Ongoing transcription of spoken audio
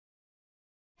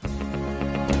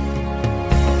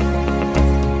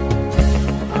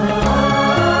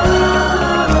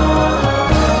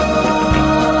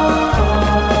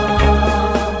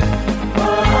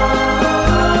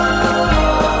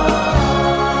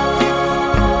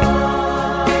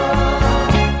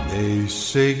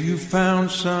found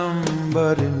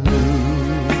somebody new,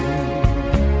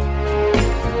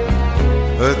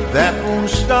 but that won't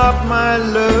stop my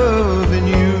loving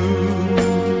you.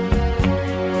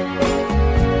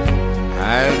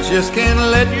 I just can't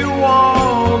let you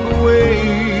walk away.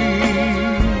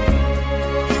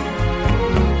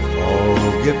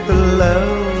 Forget the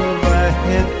love I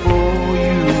had for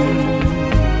you.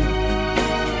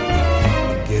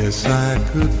 Guess I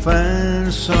could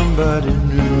find somebody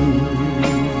new,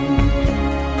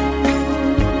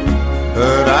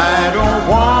 but I don't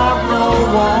want no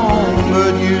one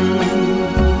but you.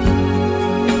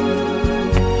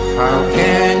 How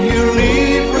can you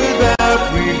leave without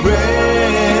regret?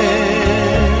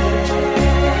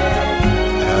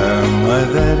 Am I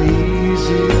that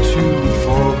easy to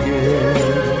forget?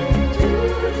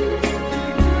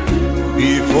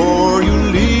 Before you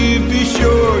leave, be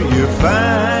sure you're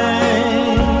fine.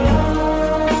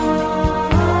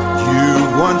 You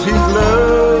want his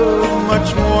love much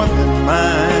more than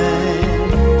mine,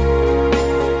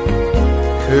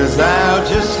 'cause I'll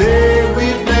just say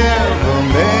we've never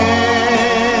met.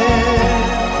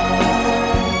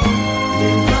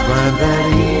 It's not that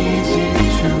easy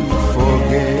to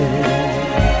forget.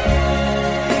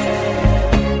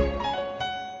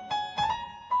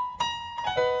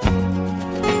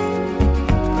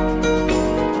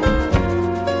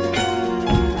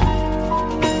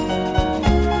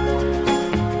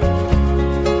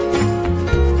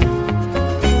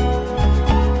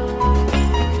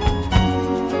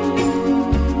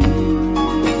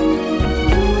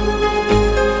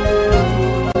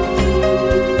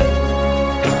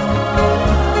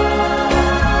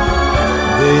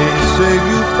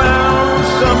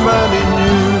 Somebody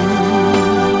new,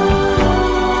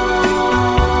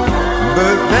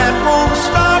 but that won't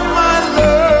stop my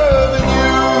loving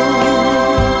you.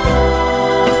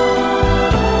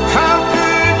 How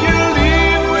could you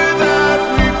leave without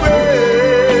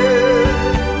regret?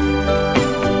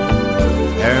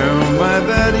 Am I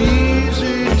that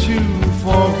easy to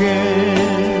forget?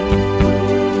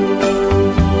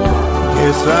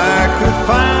 Guess I could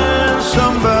find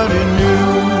somebody new,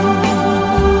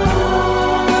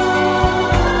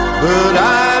 but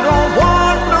I don't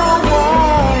want no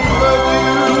one but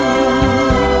you.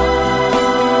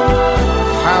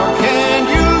 How can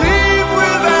you leave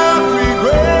without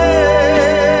regret?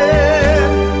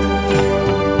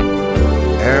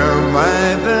 Am I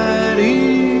that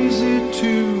easy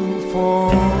to forget?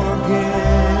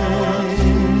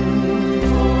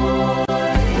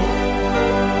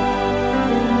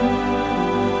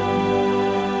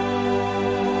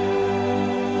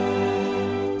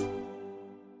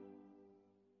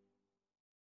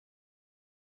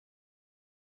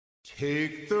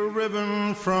 Take the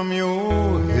ribbon from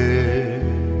your head,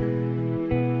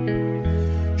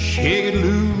 shake it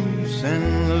loose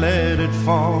and let it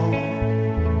fall.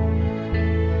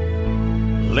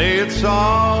 Lay it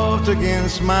soft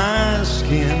against my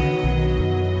skin,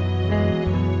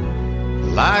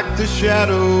 like the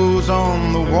shadows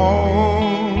on the wall.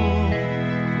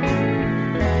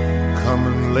 Come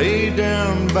and lay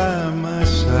down by my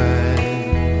side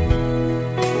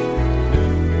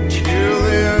till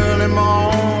the early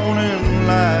morning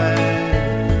light.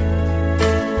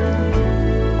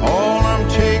 All I'm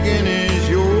taking is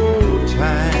your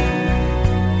time.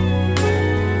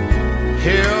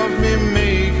 Help me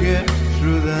make it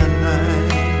through the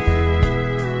night.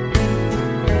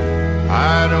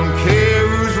 I don't care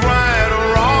who's right or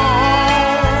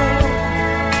wrong.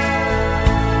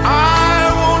 I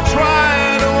won't try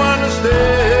to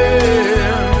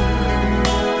understand.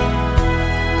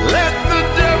 Let the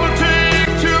devil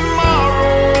take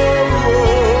tomorrow.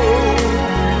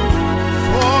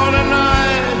 For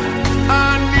tonight I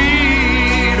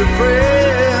need a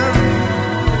friend.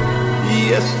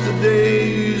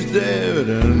 Yesterday's dead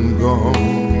and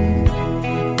gone,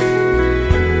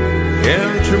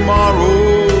 and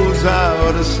tomorrow's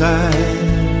out of sight.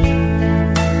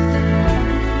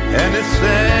 And it's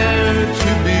sad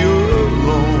to be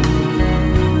alone,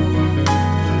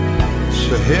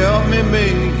 so help me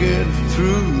make it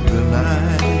through the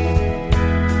night.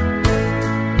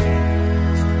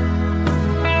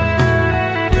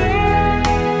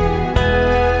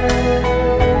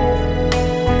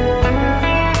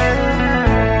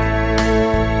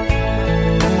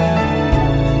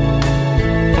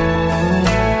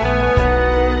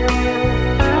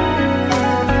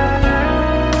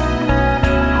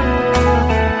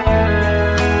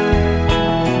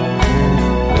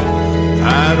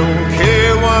 I don't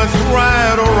care what's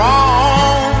right or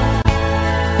wrong.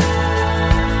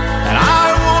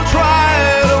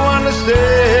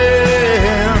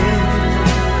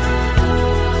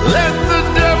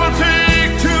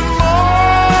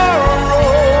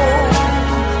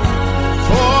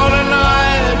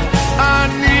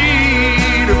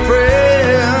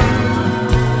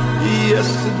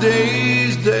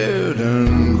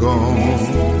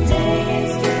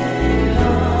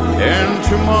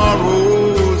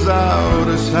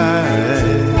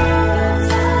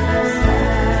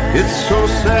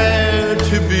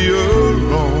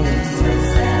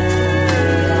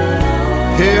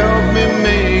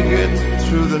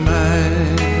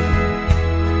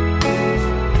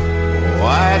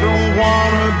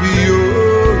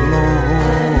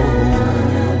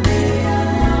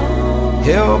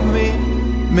 help me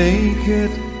make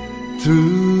it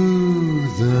through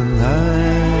the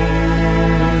night.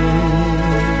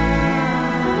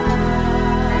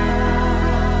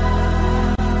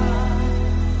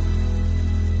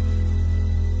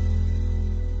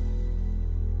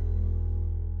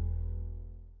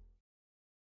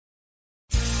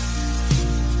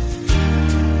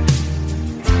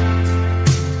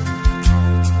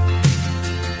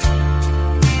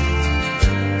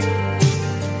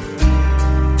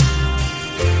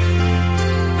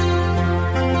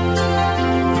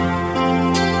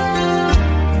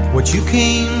 What you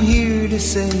came here to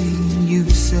say,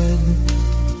 you've said.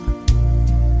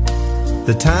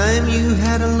 The time you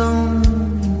had alone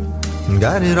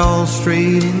got it all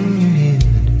straight in your head.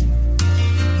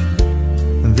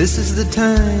 This is the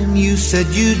time you said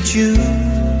you'd choose.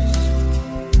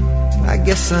 I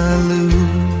guess I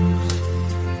lose.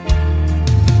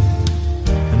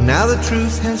 And now the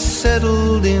truth has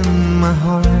settled in my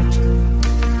heart.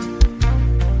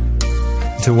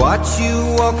 To watch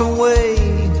you walk away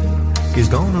is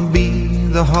gonna be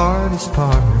the hardest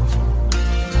part.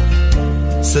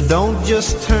 So don't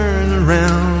just turn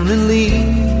around and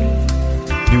leave.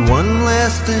 Do one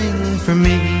last thing for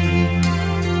me.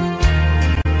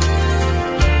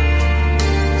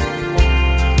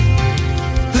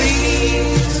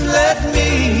 Please let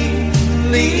me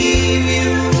leave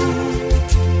you.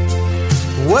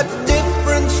 What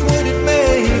difference would it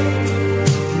make?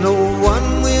 No one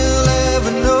will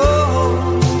ever know.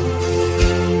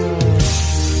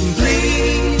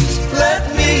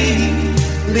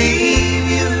 Leave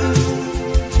you,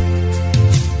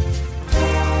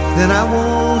 then I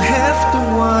won't have to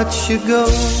watch you go.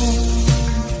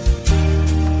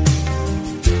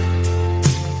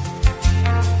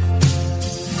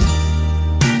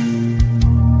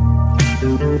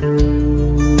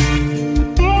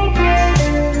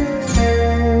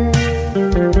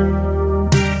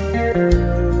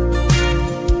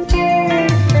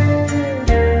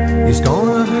 It's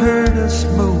gonna hurt us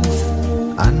both,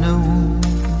 I know.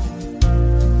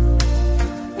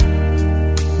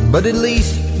 But at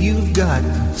least you've got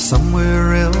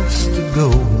somewhere else to go.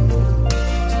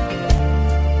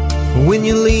 When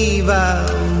you leave,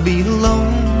 I'll be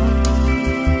alone,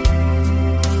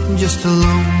 just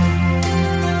alone.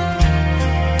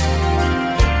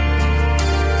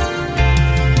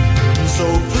 So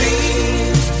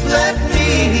please let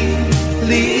me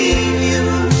leave you.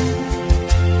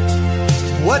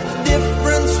 What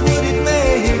difference would it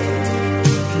make?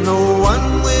 No one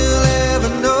will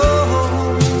ever know.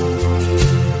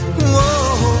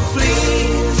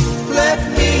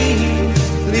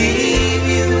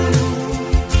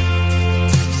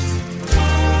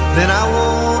 Then I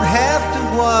won't have to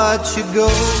watch you go.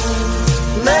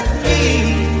 Let me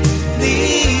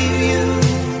leave you.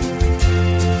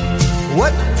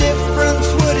 What difference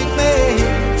would it make?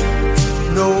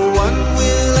 No one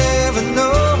will ever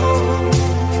know.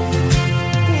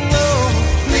 No,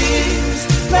 please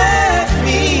let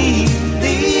me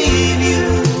leave you.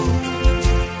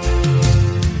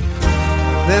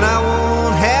 Then I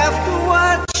won't have to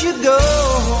watch you go.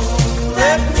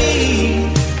 Let me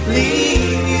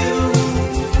leave you.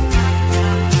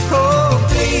 Oh,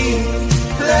 please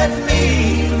let me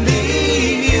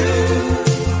leave you.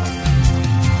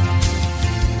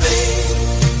 Please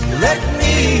let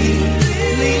me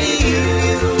leave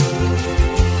you.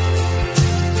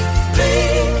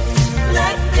 Please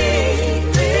let me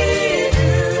leave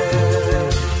you.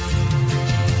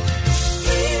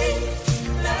 Please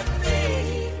let me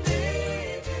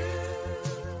leave you.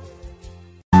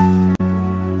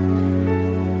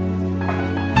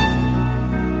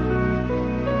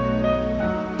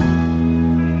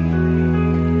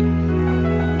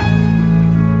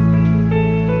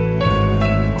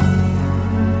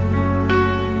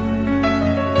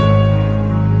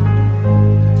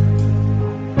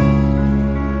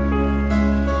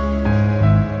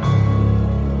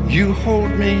 You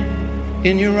hold me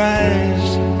in your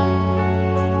eyes,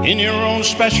 in your own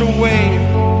special way.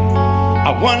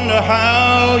 I wonder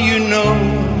how you know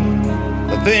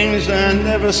the things I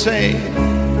never say.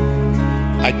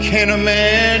 I can't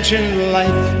imagine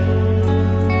life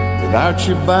without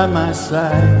you by my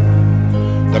side.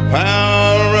 The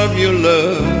power of your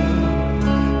love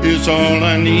is all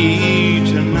I need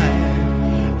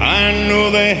tonight. I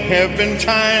know there have been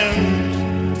times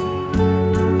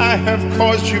I have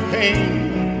caused you pain.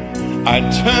 I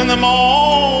turn them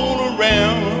all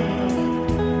around.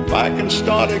 If I can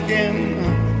start again,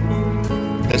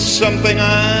 there's something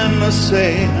I must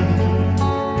say.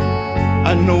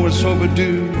 I know it's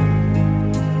overdue.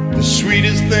 The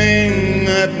sweetest thing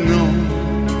I've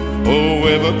known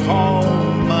whoever call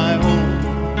my own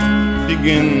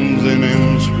begins and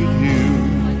ends with you.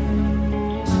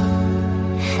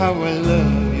 How I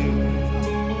love you,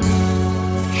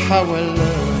 how I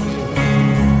love you.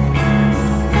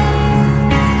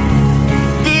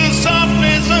 The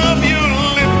softness of your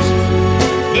lips,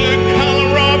 the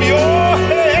color of your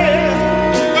hair,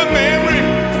 the memory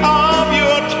of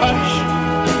your touch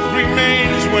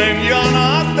remains when you're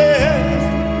not there.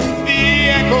 The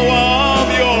echo of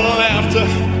your laughter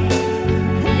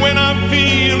when I'm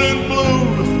feeling blue,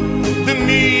 the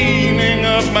meaning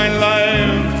of my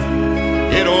life,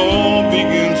 it all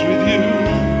begins with you.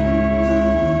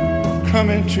 Come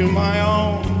into my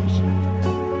arms,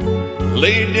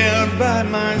 lay down by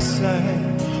my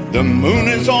side. The moon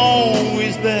is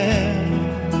always there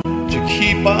to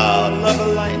keep our love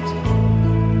alight.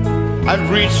 I've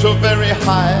reached so very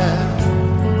high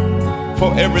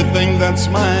for everything that's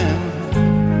mine,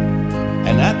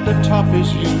 and at the top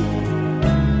is you.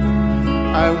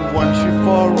 I want you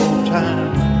for all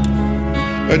time,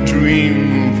 a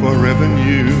dream forever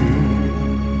new.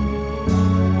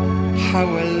 How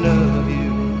I love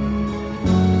you,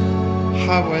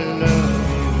 how I love you.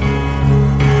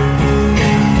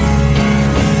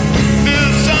 The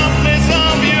softness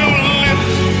of your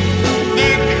lips,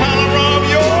 the color of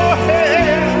your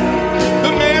hair,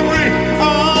 the memory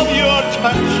of your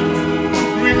touch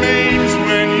remains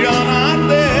when you're not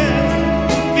there.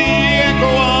 The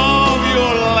echo of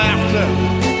your laughter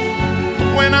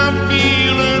when I'm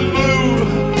feeling blue,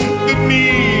 the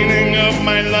meaning of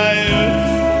my life,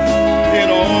 it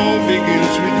all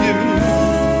begins with you.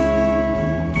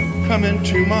 Come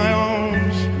into my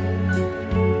arms,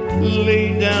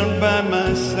 lay down by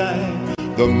my side.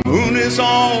 The moon is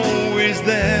always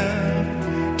there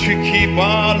to keep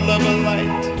our love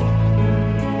alight.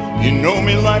 You know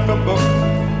me like a book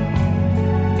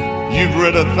you've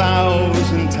read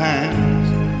 1,000 times.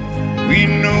 We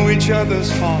know each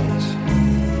other's hearts,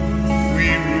 we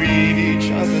read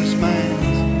each other's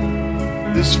minds.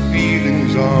 This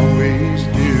feeling's always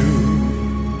new.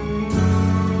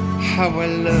 How I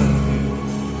love you,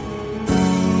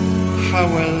 how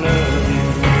I love you.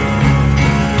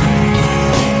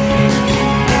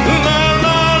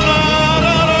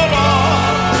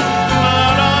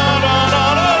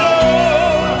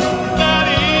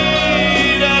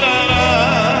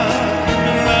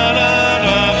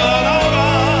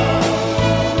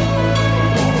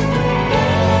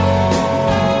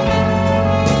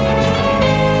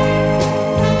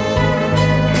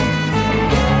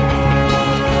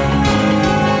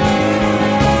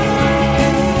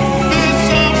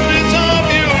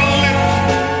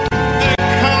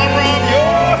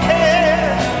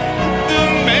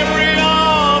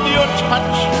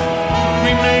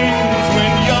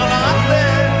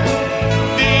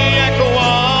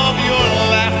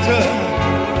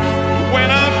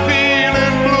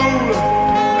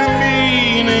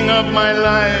 My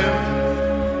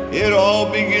life, it all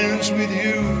begins with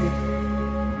you.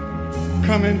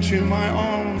 Come into my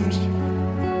arms,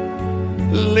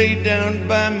 lay down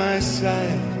by my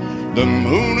side. The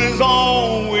moon is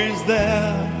always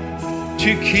there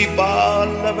to keep our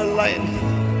love alight.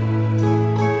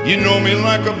 You know me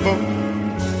like a book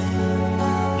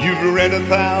you've read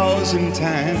 1,000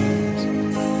 times.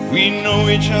 We know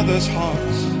each other's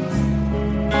hearts,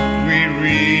 we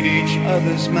read each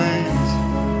other's minds.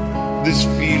 This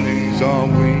feeling's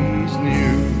always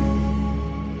new.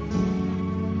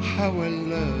 How I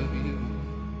love you.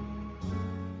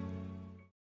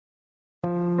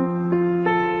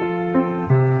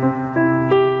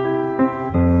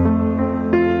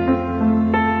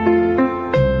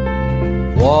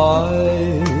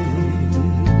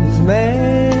 Wise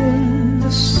men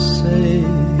say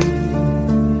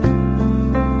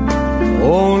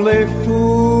only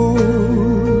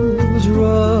fools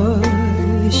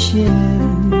rush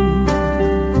in,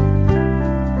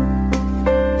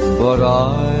 but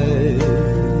I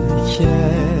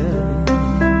can't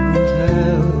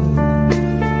help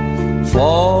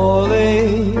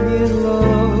falling in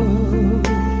love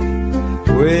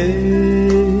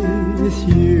with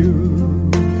you.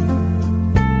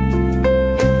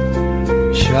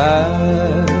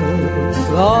 Shall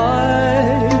I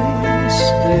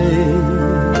stay?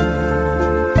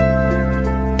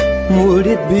 Would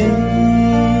it be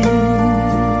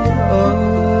a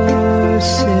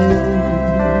sin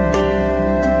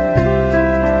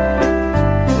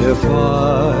if I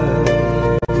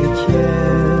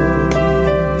can't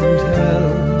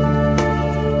help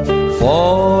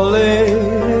falling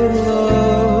in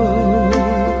love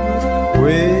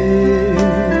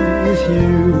with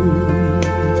you?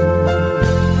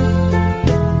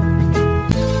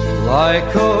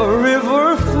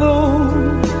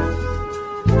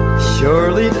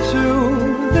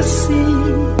 the sea.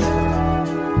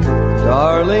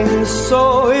 Darling,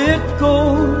 so it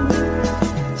goes.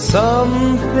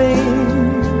 Some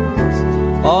things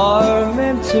are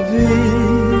meant to be.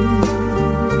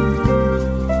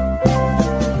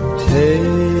 Take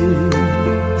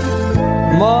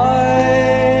my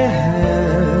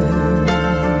hand,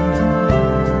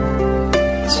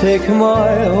 take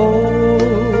my whole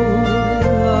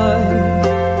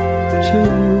life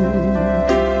too.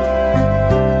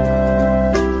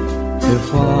 If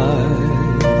I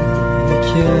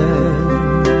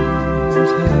can't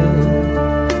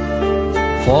help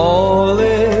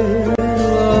falling in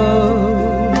love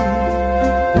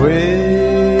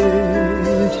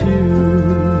with you.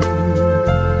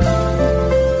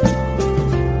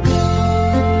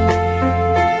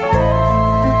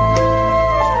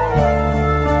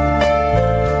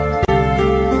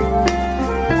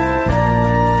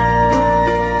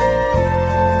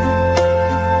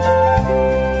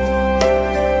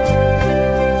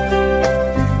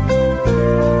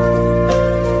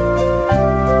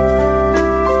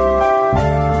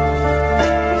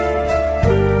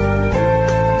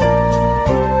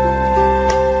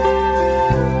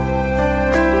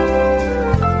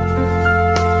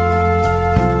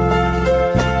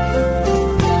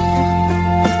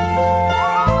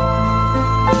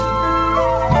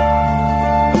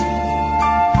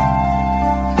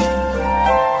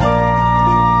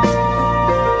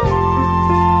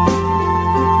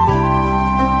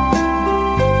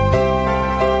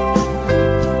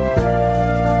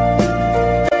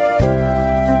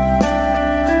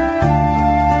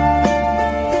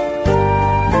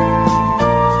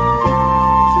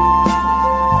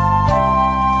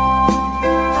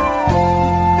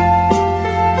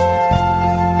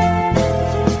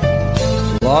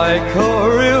 Like a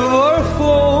river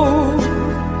flows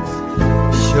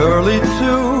surely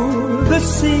to the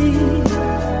sea.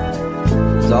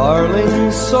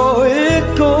 Darling, so it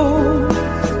goes.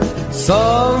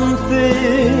 Some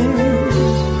things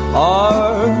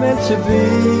are meant to be.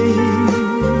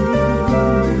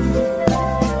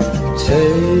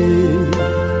 Take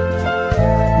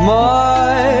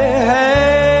my hand,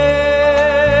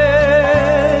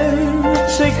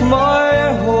 take my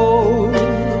whole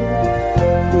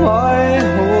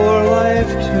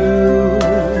life too.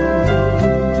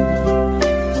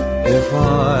 If I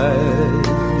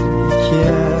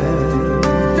can't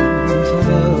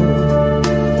help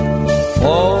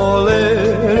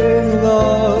falling in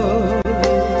love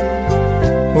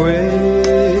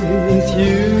with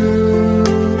you.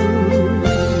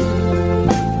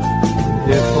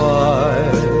 If I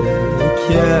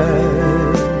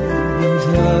can't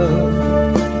help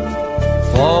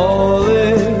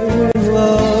falling in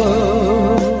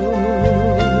love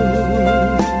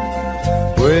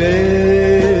with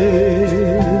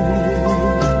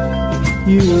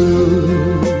you.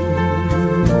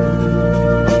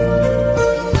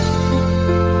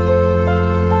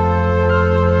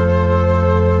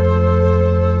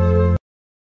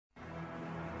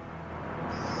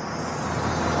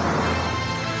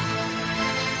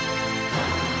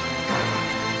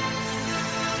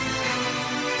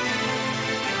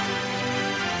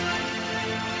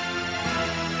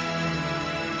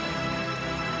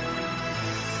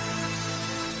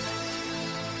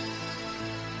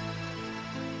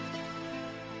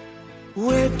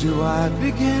 Where do I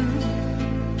begin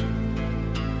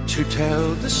to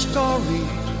tell the story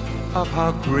of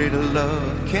how great a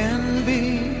love can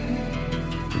be?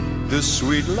 The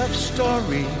sweet love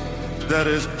story that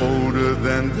is older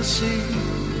than the sea.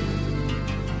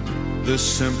 The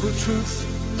simple truth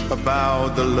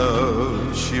about the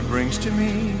love she brings to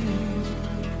me.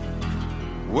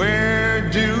 Where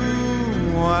do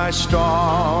I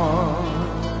start?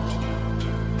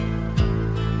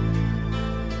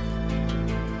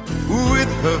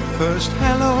 With her first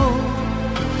hello,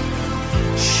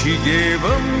 she gave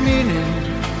a meaning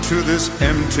to this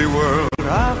empty world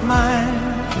of mine.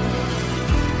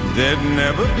 There'd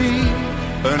never be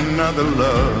another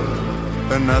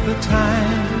love, another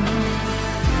time.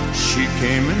 She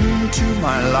came into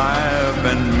my life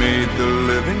and made the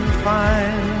living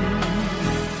fine.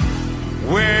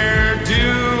 Where do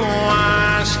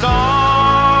I start?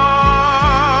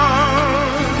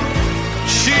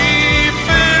 She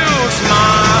fills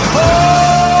my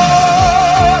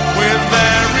heart with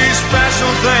very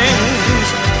special things,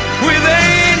 with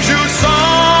angel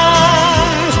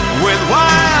songs, with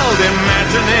wild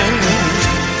imaginings.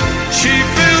 She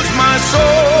fills my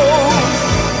soul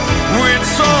with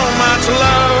so much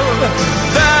love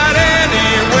that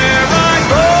anywhere I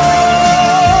go,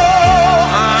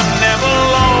 I'm never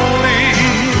lonely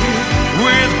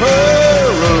with her.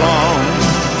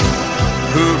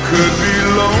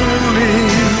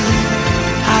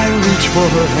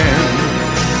 her hand,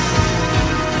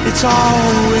 it's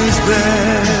always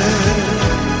there.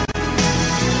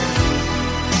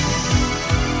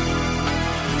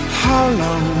 How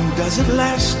long does it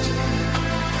last?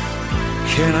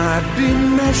 Can I be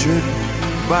measured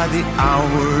by the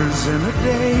hours in a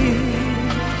day?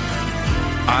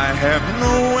 I have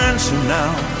no answer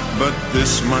now, but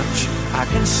this much I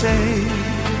can say.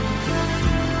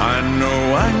 I know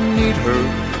I need her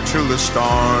till the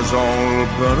stars all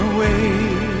burn away,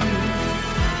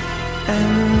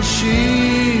 and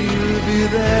she'll be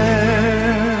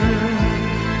there.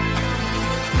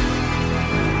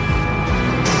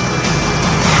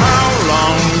 How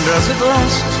long does it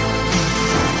last?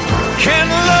 Can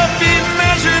love be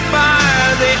measured by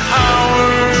the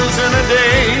hours in a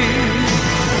day?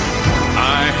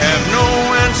 I have no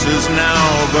answers now,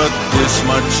 but this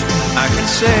much I can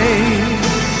say.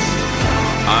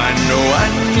 I know I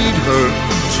need her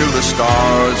till the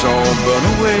stars all burn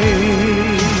away,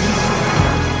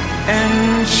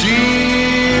 and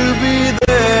she'll be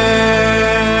there.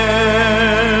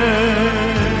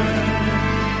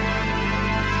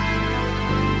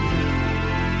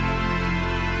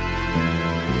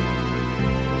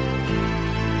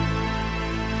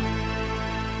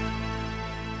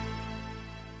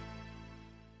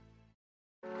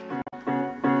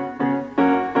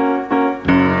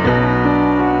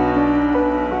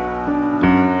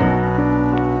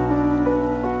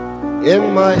 In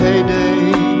my heyday,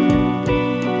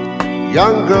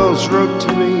 young girls wrote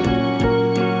to me.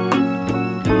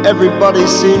 Everybody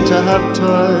seemed to have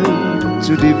time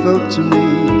to devote to me.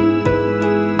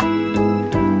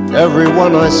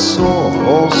 Everyone I saw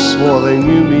all swore they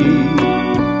knew me.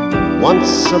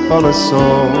 Once upon a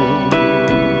song,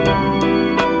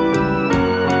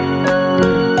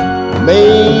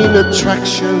 main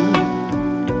attraction,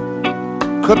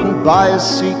 couldn't buy a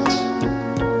seat.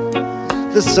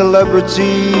 The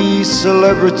celebrities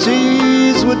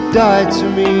would die to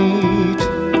meet.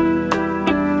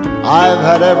 I've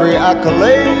had every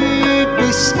accolade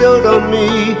bestowed on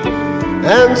me,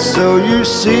 and so you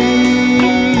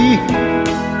see,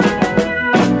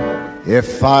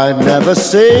 if I never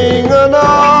sing another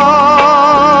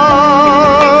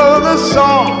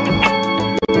song,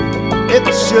 it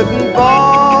shouldn't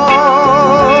bother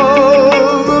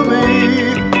me.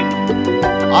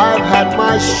 I've had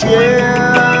my share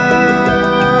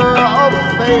of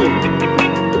fame,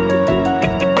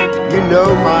 you know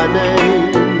my name.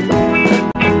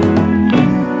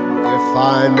 If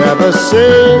I never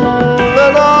sing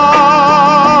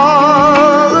another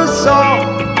song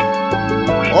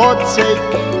or take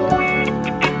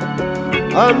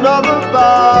another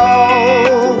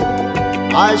bow,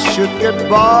 I should get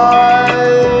by,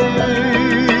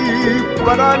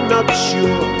 but I'm not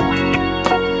sure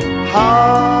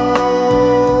how.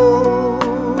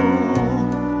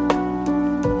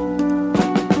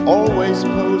 Always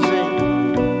posing,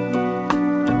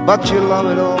 but you love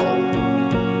it all.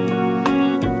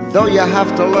 Though you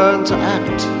have to learn to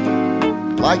act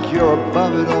like you're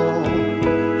above it all.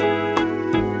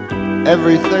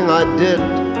 Everything I did,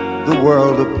 the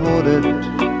world applauded.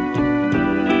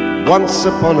 Once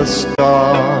upon a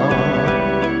star,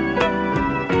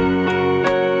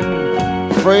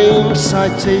 frame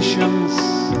citations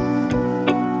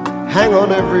hang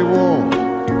on every wall.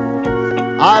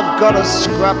 I've got a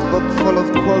scrapbook full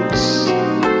of quotes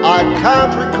I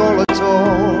can't recall at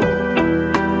all.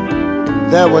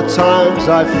 There were times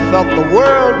I felt the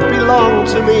world belonged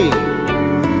to me,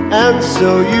 and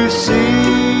so you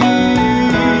see,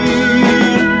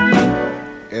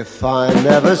 if I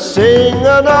never sing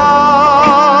another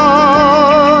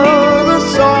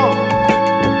song,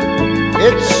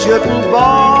 it shouldn't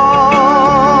bother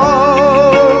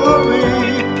me.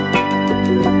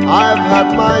 I've had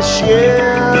my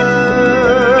share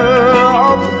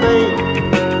of fame,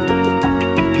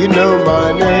 you know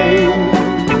my name.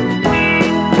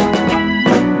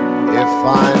 If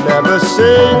I never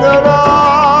sing another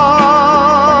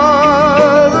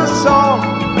song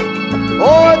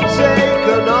or take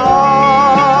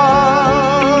another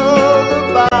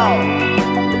bow,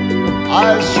 I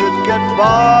should get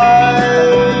by,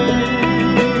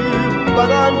 but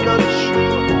I'm not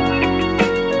sure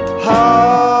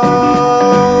how.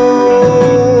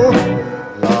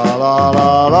 La la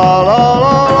la la la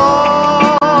la.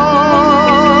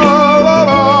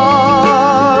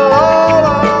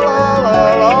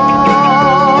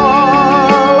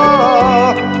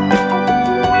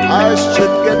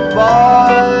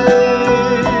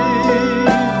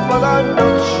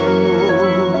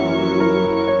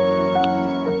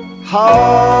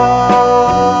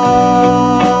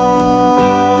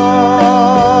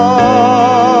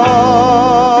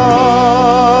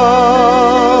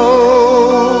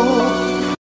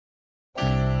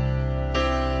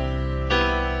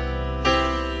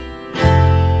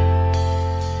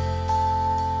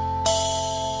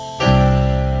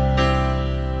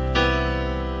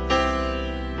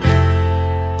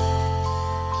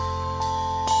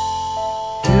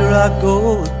 Here I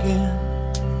go again,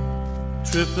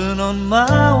 tripping on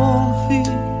my own feet.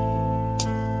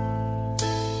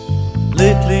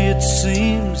 Lately it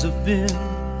seems I've been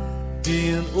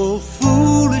being old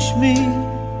foolish me.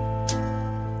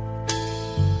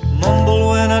 Mumble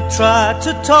when I try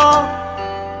to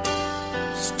talk,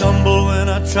 stumble when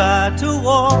I try to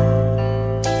walk,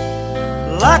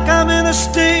 like I'm in a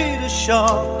state of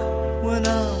shock when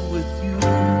I'm with you.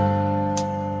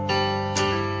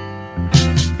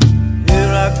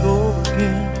 Here I go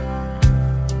again,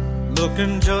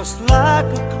 looking just like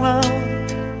a clown.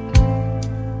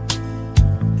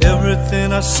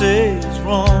 Everything I say is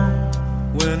wrong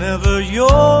whenever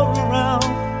you're around.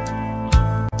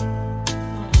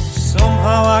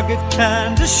 Somehow I get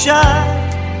kinda shy,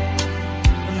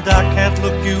 and I can't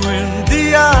look you in the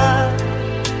eye.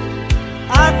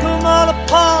 I come all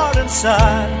apart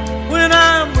inside when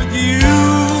I'm with you.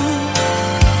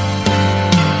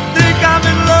 Think I'm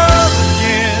in love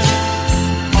again,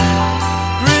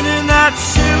 grinning that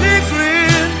silly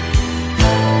grin.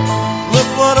 Look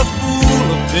what a fool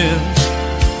I've been.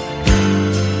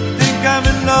 Think I'm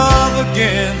in love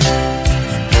again.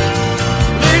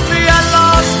 Lately I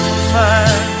lost my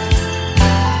mind,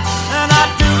 and I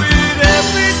do it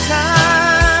every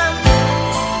time.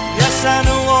 Yes, I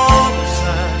know all the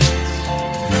signs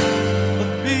of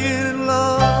being in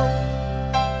love.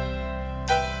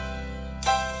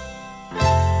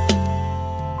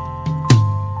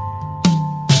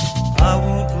 I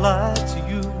won't lie to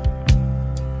you,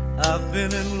 I've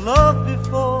been in love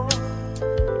before,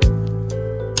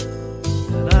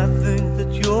 and I think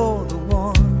that you're the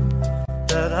one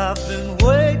that I've been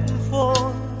waiting for.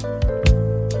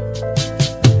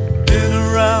 Been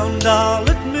around, I'll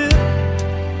admit,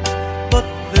 but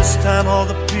this time all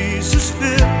the pieces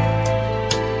fit.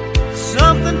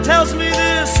 Something tells me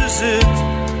this is it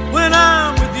when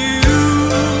I'm with you.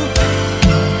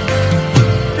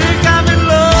 Think I'm in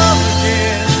love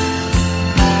again,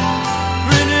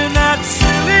 grinning that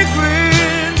silly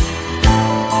grin.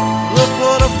 Look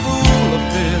what a fool I've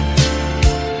been.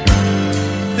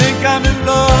 Think I'm in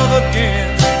love again.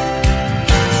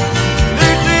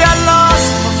 Lately I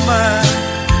lost my mind,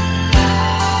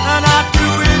 and I do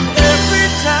it every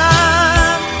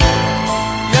time.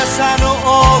 Yes, I know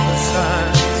all the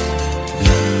signs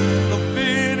of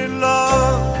being in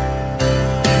love.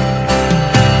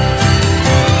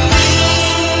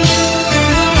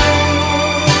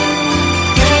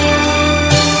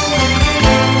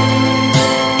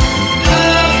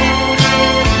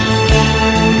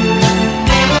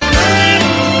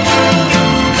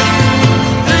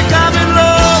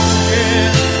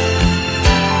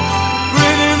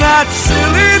 That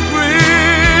silly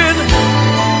grin.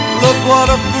 Look what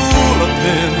a fool I've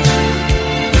been.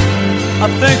 I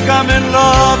think I'm in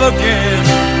love again.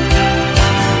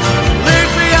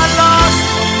 Lately I lost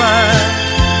my mind,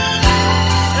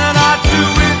 and I do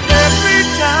it every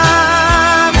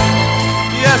time.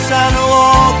 Yes, I know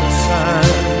all the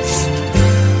signs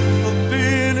of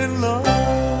being in love.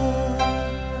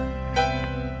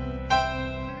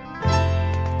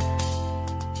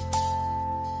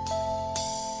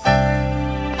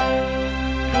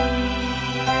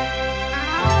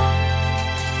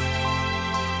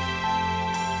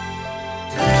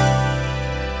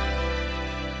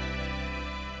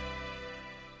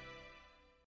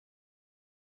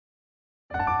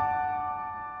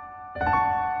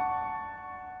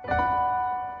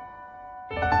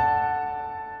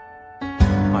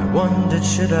 Wondered,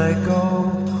 should I go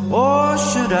or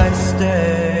should I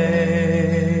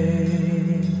stay?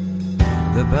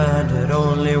 The band had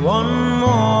only one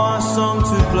more song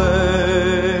to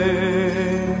play,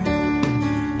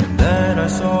 and then I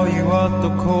saw you at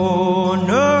the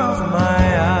corner of my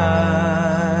eye.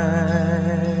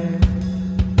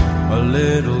 A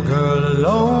little girl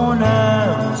alone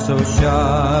and so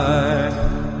shy.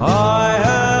 I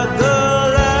had the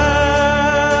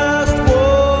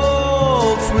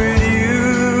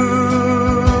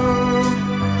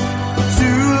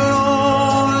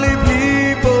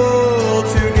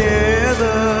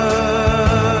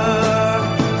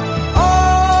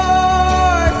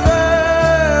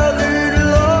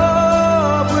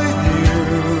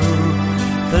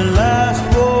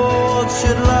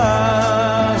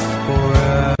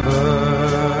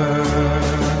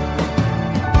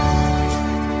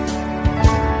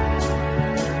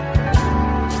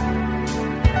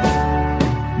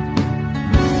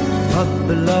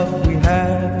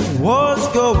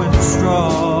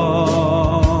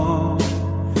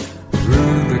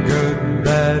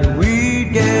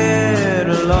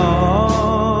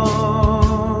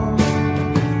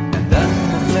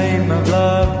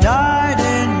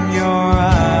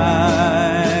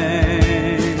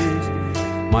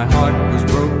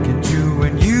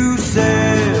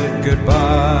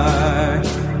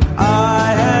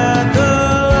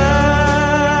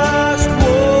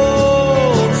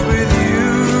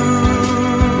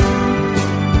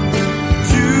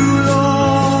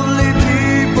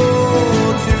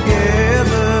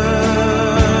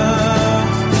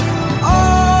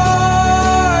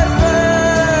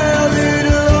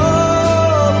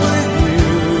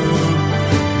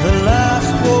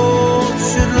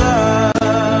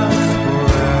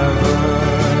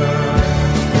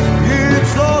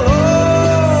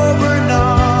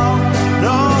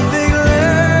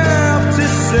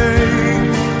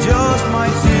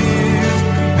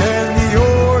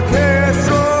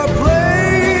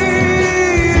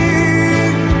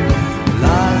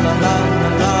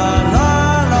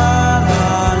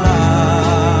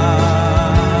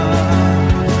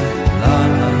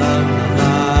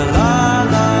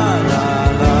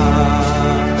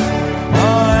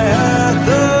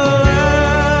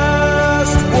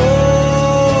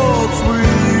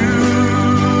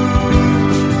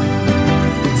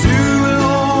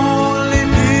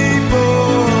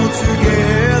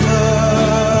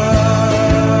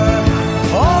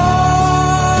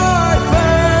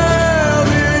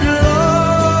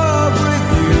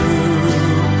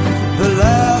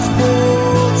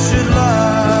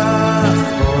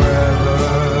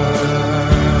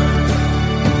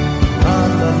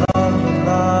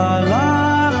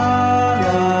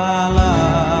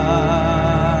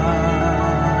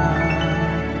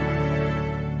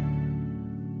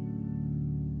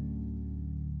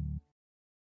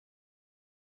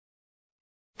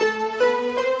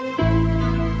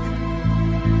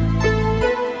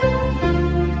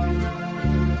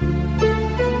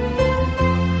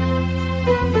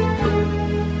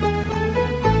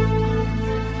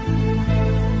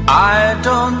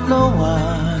don't know why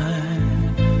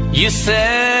you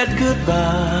said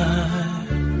goodbye.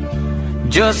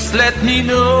 Just let me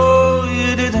know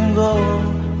you didn't go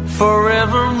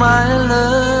forever, my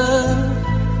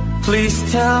love. Please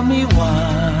tell me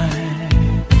why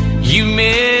you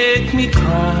make me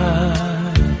cry.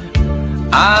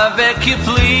 I beg you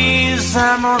please,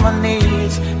 I'm on my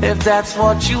knees if that's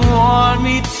what you want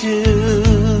me to.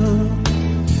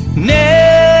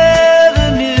 Never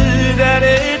knew that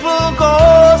it will go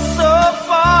so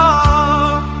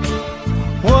far.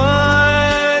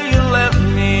 Why you left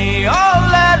me all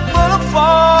that but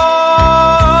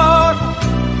apart?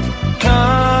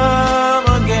 Come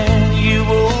again, you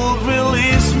will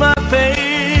release my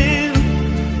pain,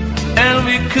 and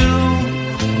we could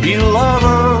be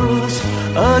lovers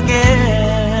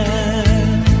again.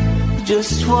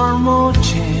 Just one more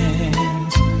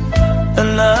chance,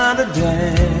 another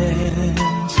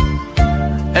dance,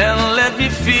 and let me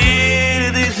feel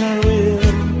it isn't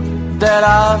real that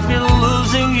I've been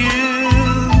losing you.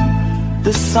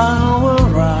 The sun will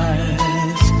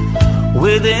rise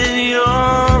within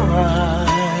your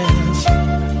eyes.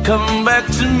 Come back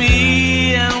to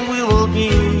me and we will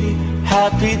be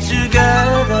happy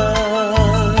together.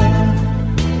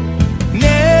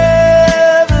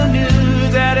 Never knew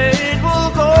that it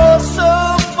will go so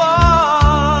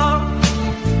far.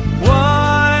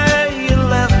 Why you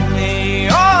left me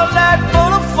all that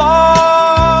but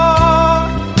apart?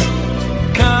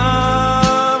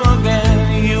 Come again,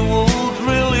 you won't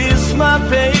release my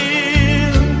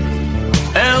pain,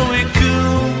 and we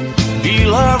could be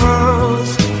lovers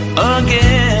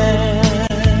again.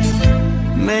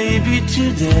 Maybe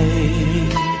today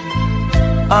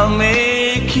I'll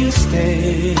make you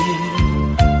stay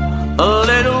a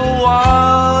little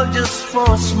while, just for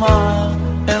a smile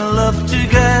and love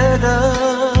together.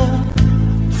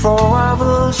 For I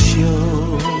will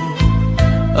show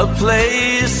a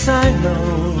place I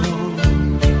know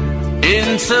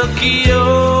in Tokyo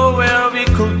where we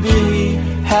could be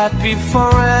happy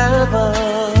forever.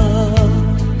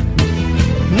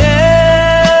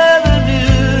 Never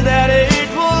knew that it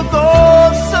will go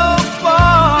so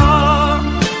far.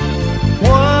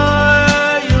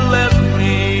 Why you left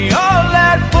me all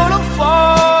that but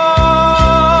apart?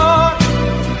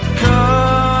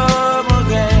 Come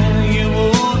again, you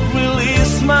would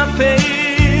release my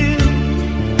pain,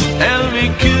 and we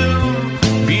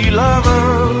could be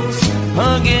lovers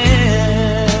again.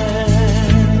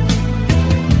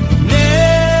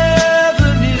 Never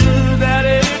knew that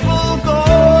it will go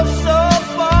so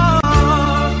far.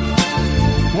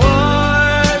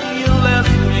 Why you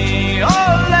left me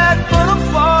all that but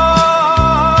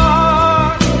apart?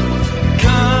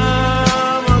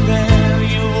 Come again,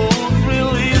 you won't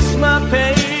release my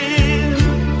pain,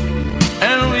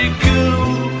 and we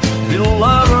could be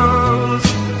lovers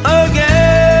again.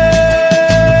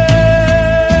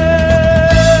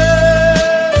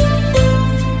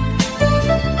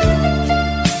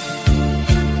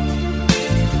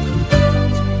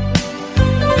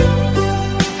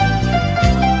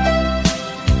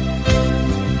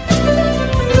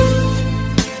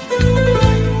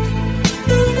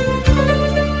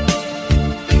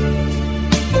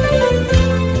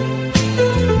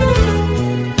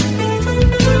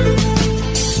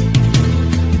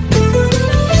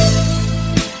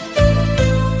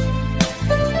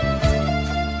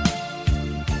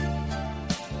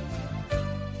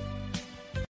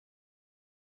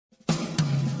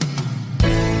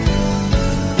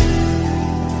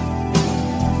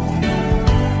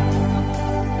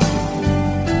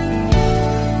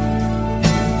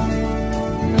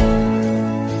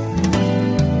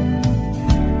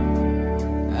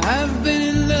 I've been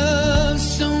in love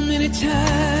so many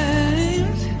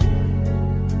times,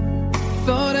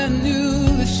 thought I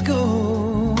knew the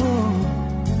score,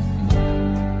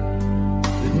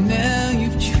 but now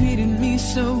you've treated me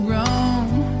so wrong,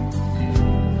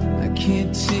 I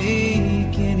can't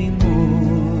take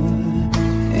anymore,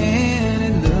 and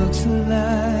it looks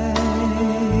like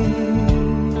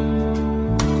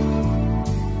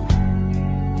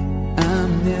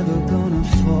I'm never gonna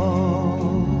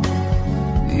fall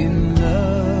in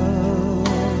love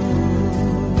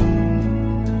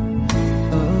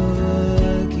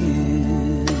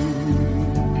again.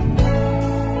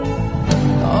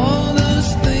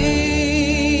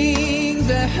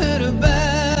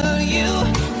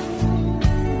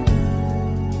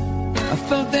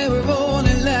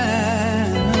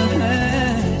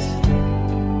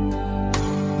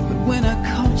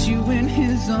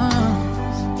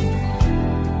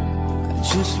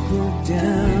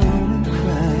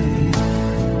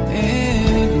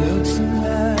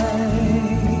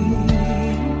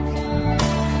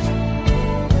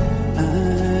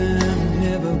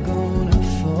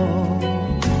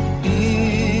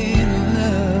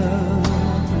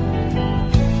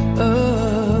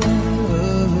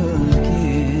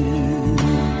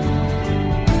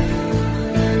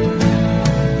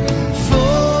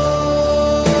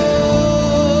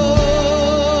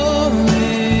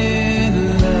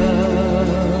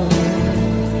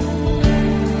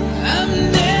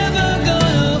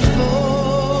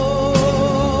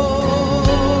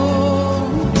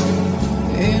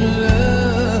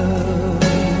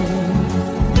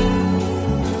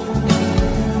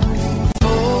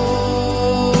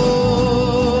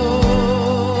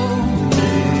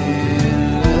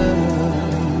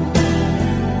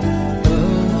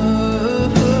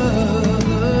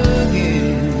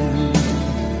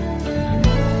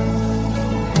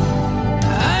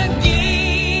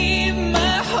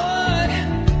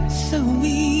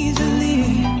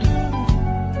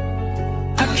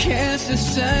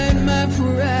 aside my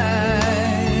pride.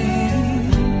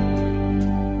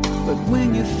 But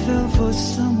when you fell for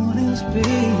someone else,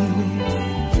 baby,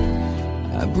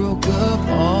 I broke up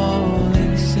all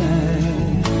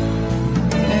inside.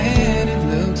 And it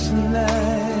looks like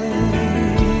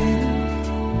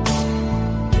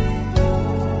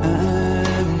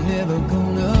I'm never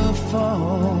gonna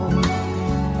fall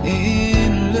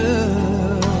in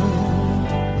love.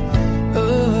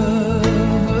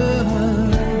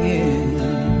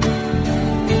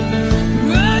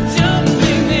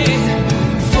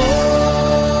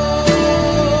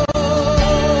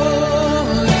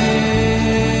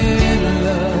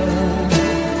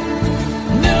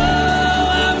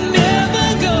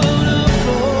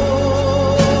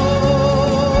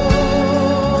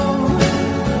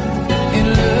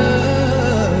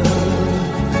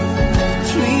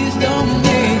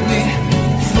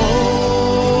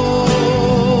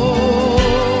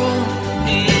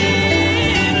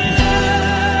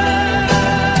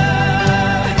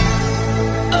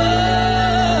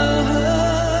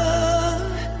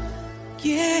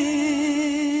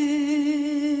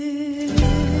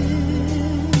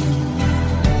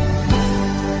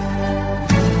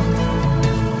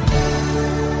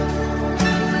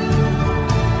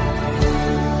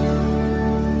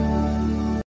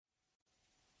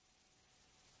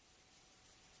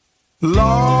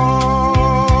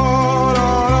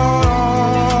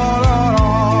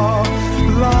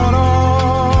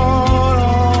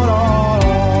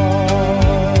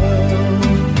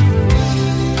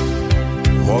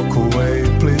 Walk away,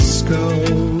 please go,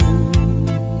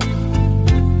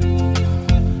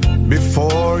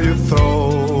 before you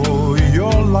throw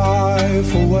your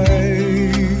life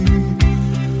away.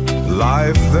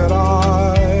 Life that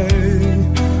I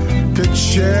could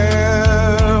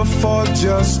share for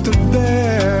just a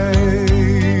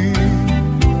day.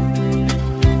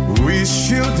 We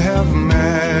should have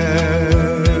met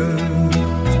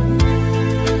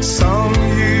some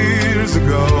years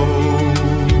ago.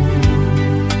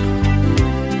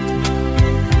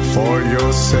 For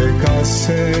your sake I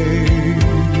say,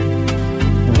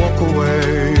 walk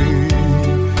away,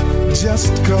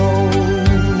 just go.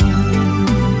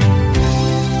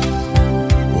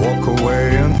 Walk away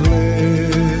and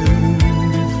live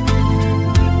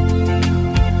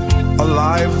a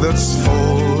life that's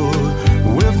full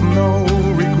with no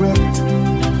regret.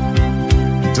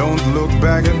 Don't look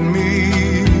back at me,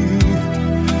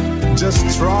 just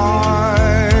try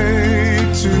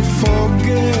to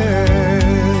forget.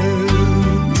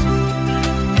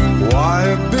 Why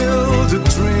build a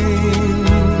dream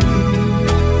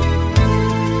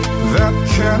that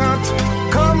cannot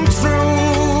come true?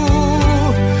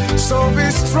 So be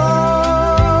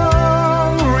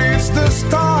strong, reach the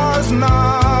stars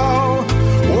now.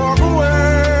 Walk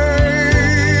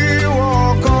away,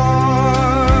 walk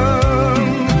on.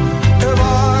 If I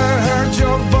heard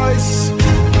your voice,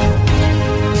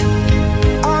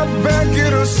 I beg you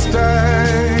to stay.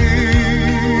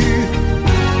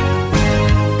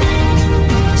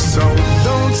 So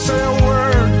don't say a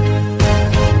word,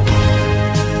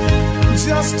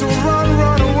 just to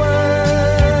run away.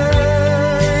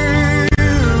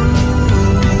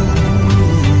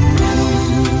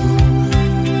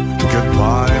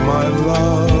 Goodbye, my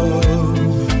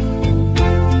love.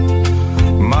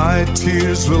 My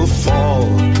tears will fall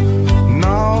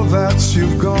now that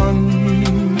you've gone.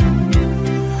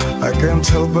 I can't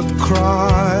help but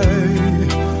cry,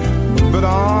 but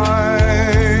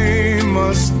I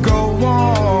must go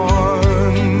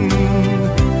on.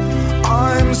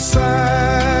 I'm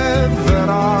sad that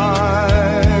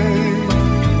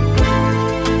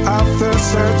after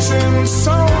searching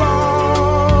so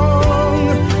long,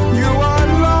 I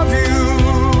love you,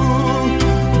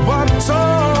 but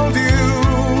told you,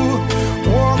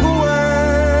 walk away,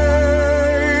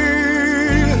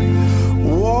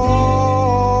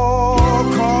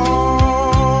 walk on,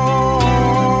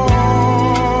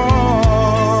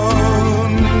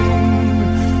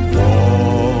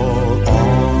 walk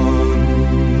on.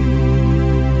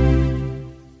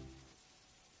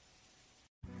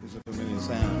 There's a familiar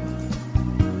sound.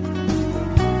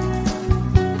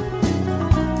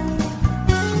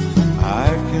 I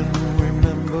can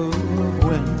remember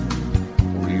when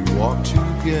we walked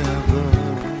together,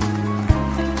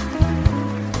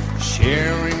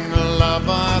 sharing a love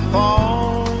I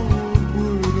thought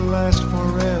would last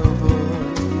forever.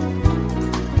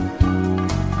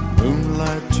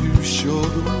 Moonlight to show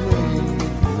the way,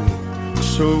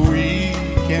 So we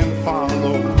can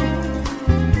follow,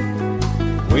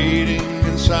 waiting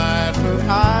inside her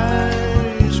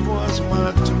eyes was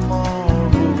my tomorrow.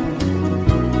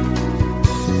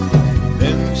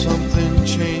 Then something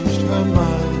of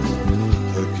mine,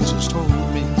 her kisses told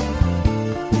me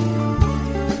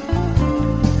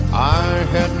I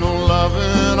had no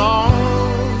loving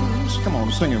arms. Come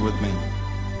on, sing it with me.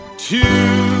 To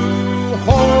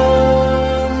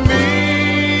hold me.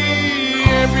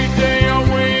 Every day I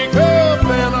wake up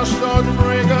and I start to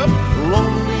break up.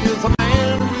 Lonely as a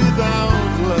man without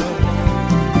love.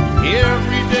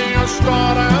 Every day I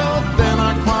start out, then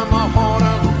I cry my heart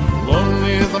out.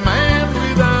 Lonely as a man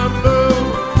without love.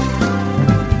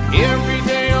 Every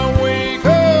day I wake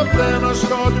up, then I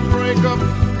start to break up,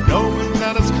 knowing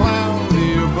that it's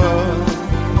cloudy above.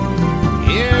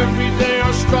 Every day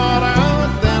I start out,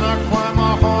 then I cry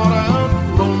my heart out.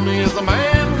 Lonely as a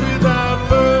man without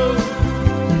love.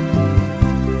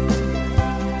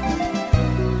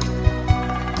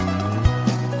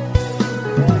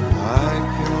 I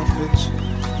cannot fix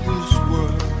this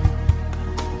world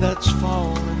that's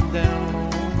falling down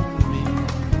on me.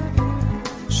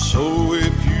 So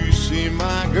if you see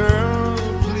my girl,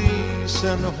 please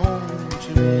send her home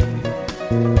to me.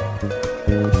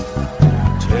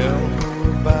 Tell her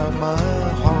about my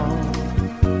heart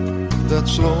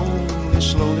that's slowly,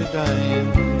 slowly dying.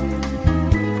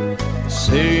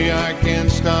 Say I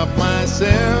can't stop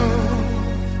myself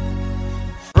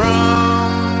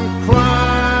from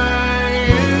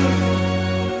crying.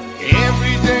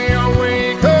 Every day I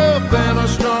wake up and I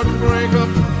start to break up.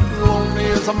 Lonely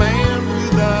as a man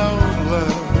without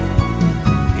love.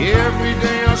 Every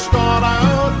day I start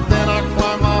out, then I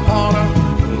cry my heart out.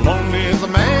 Lonely as a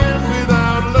man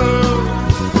without love.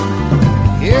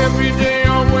 Every day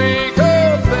I wake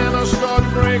up, then I start to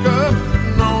break up,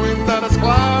 knowing that it's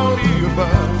cloudy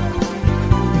above.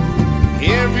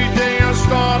 Every day I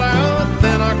start out,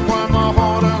 then I cry my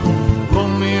heart out.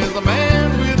 Lonely as a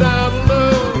man without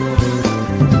love.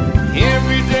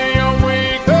 Every day I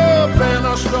wake up and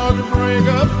I start to break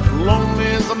up. Lonely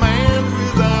as a man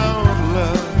without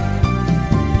love.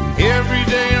 Every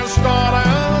day I start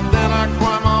out, then I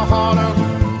cry my heart out.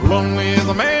 Lonely as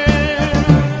a man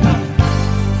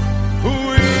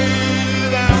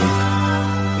without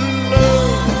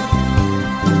love.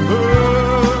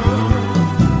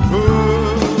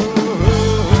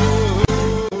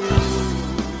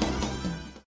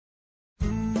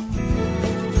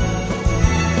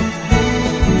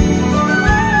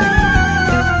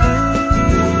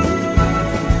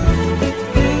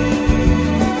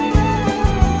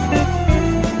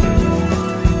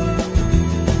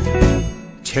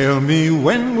 Tell me,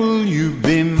 when will you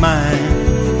be mine?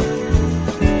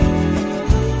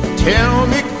 Tell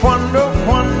me quando,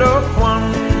 quando,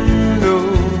 quando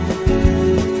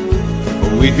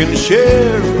we can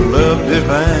share love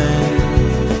divine.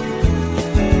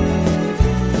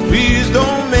 Please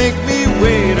don't make me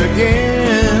wait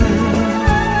again.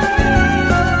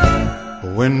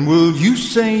 When will you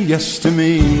say yes to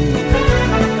me?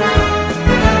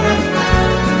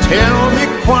 Tell me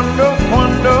quando,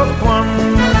 quando, quando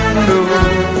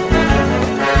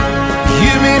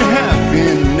you mean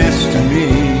happiness to me.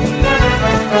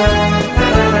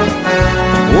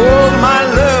 Oh, my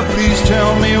love, please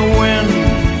tell me when.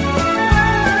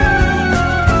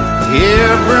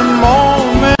 Every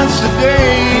moment's a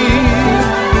day.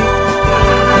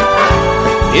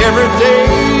 Every day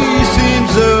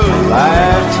seems a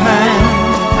lifetime.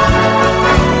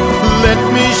 Let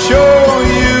me show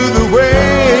you the way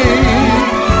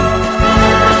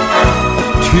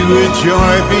to a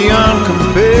joy beyond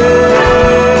compare.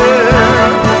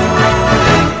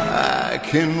 I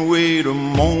can wait a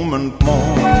moment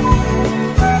more.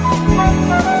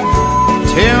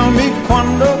 Tell me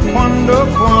quando, quando,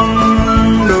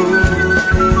 quando.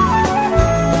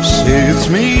 Say it's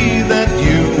me that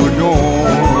you adore.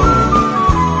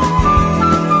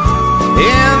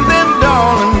 And then,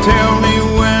 darling, tell me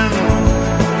when.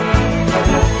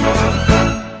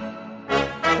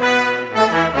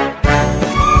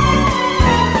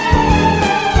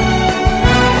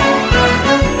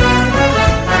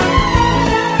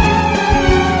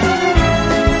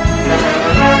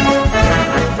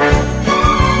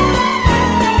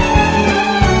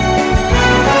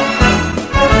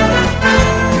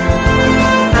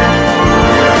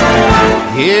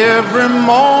 Every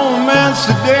moment's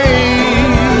a day.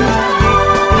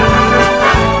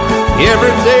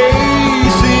 Every day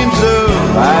seems a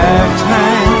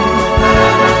lifetime.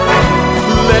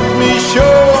 Let me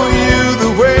show you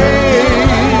the way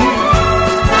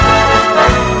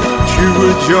to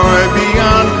a joy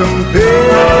beyond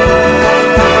compare.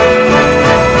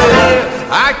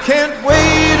 I can't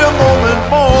wait a moment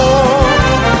more.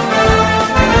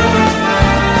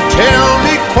 Tell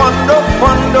me quando,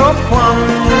 quando,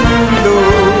 quando.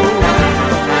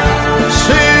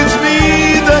 Say it's me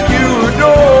that you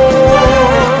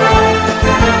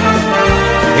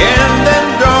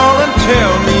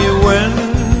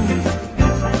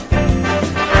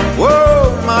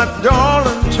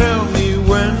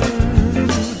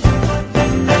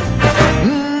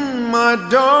my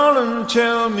darling,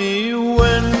 tell me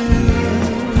when.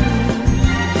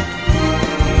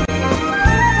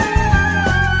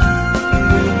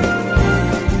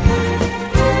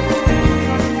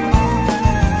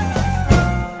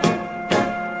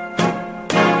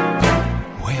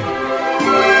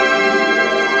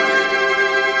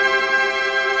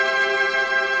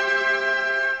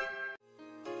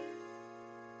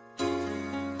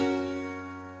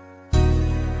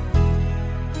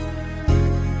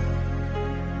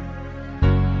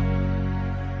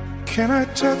 Can I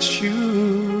touch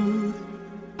you?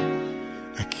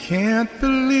 I can't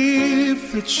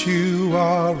believe that you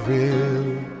are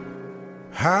real.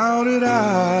 How did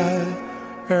I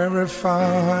ever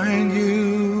find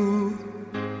you?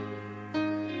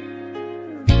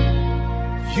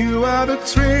 You are the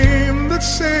dream that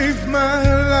saved my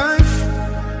life.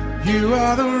 You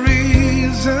are the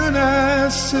reason I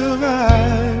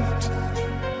survived.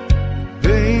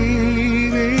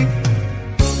 Baby,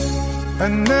 I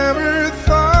never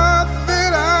thought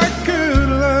that I could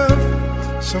love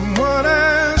someone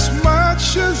as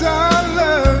much as I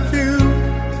love you.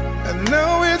 I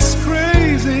know it's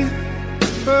crazy,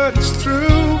 but it's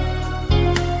true.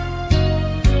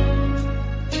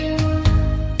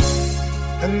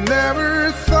 I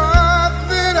never thought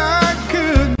that I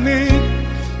could need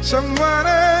someone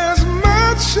as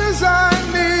much as I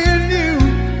need you.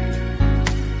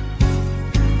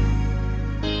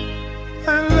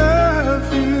 I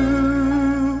love you.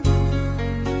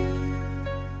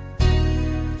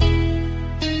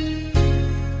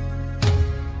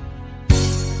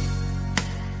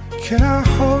 Can I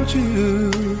hold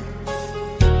you?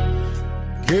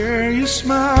 Girl, your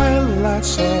smile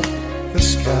lights up the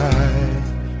sky.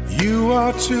 You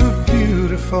are too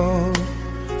beautiful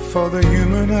for the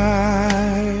human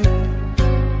eye.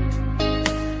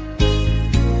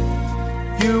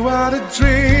 You are the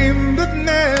dream that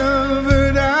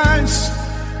never dies.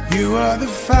 You are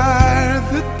the fire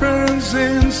that burns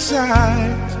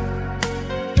inside.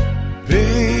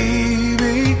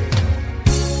 Baby,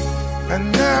 I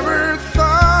never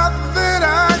thought that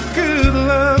I could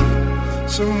love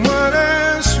someone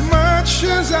as much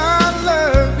as I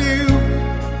love you.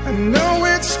 I know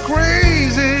it's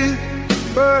crazy,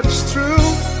 but it's true.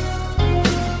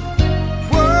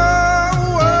 Whoa,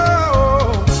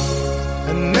 whoa.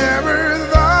 I never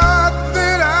thought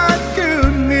that I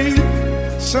could need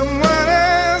someone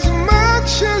as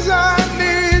much as I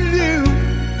need you.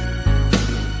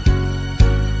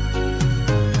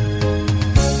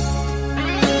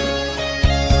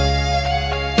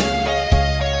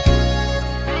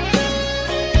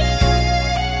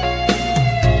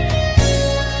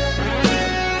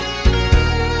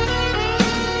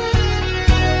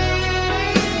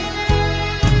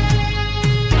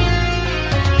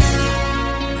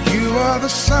 The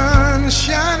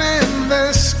sunshine in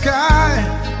the sky.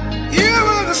 You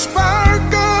are the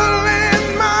sparkle in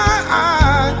my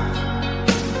eye.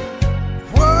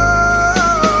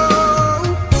 Whoa,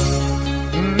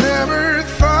 never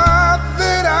thought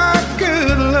that I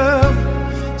could love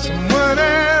someone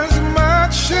as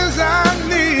much as I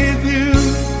need you.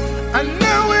 I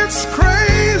know it's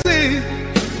crazy,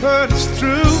 but it's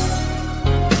true.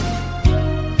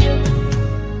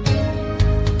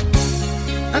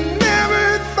 I never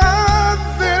thought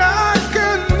that I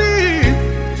could need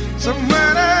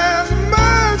someone as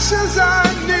much as I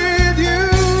need you.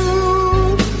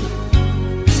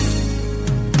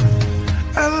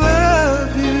 I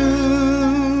love you.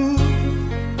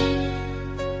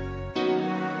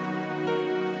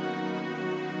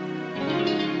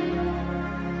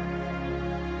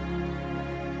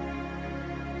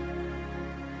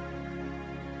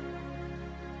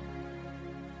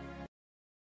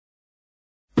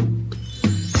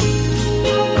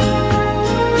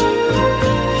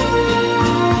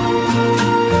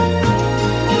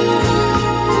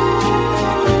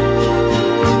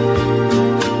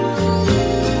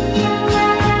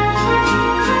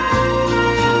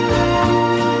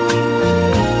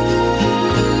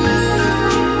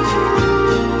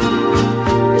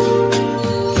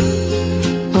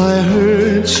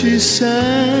 She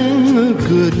sang a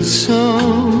good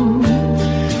song.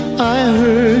 I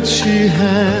heard she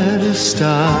had a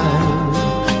style,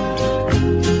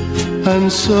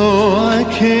 and so I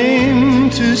came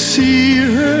to see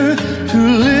her, to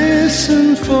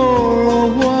listen for a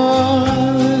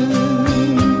while.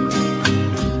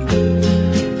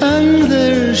 And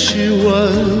there she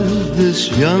was, this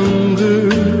young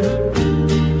girl,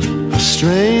 a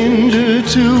stranger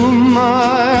to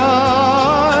my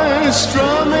eyes,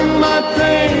 strumming my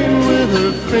pain with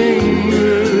her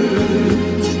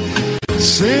fingers,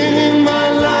 singing my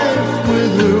life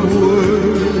with her words.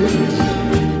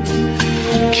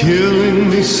 killing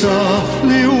me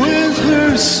softly with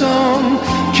her song,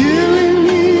 killing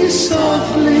me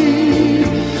softly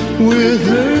with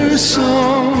her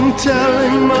song,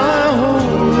 telling my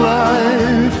whole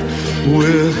life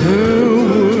with her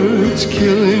words,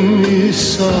 killing me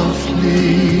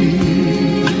softly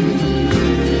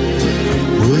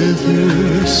with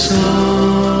her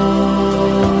song.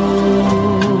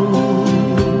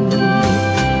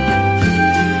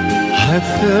 I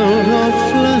felt all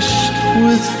flushed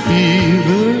with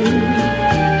fever,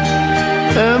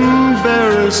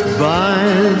 embarrassed by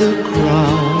the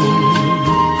crowd.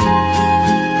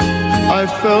 I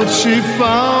felt she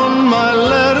found my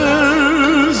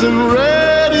letters and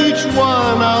read each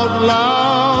one out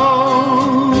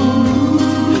loud.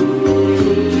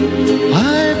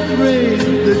 I prayed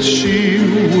that she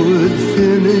would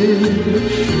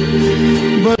finish,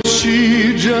 but she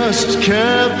just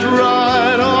kept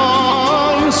right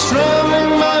on,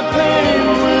 strumming my pain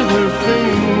with her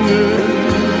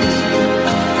fingers,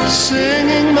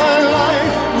 singing my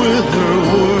life with her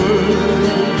words,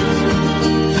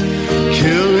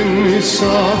 killing me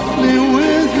softly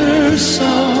with her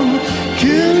song,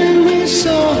 killing me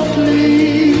softly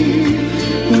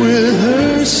with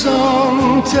her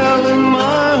song, telling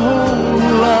my whole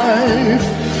life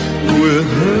with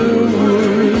her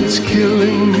words,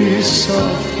 killing me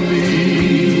softly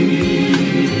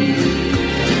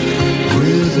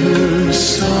with her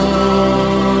song.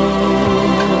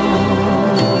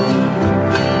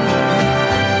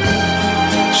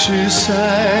 She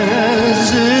sang as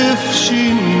if she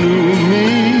knew me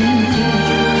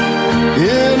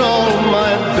in all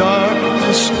my dark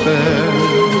despair,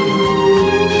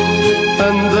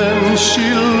 and then she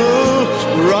looked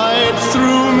right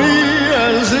through me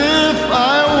as if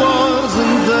I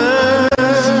wasn't there.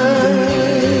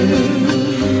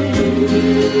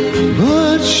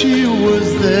 But she was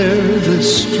there, the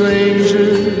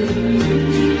stranger,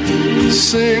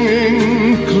 singing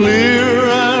clear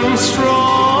and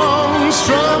strong,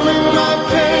 strumming my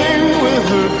pain with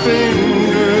her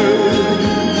fingers,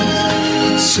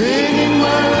 singing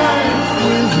my life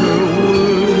with her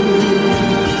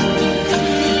words,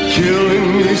 killing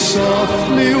me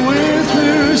softly with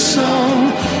her song,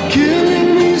 killing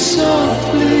me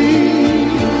softly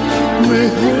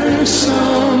with her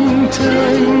song,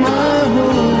 telling my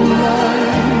whole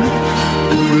life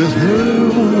with her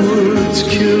words,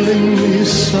 killing me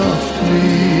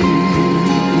softly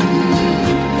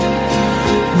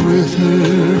with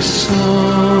her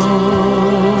song.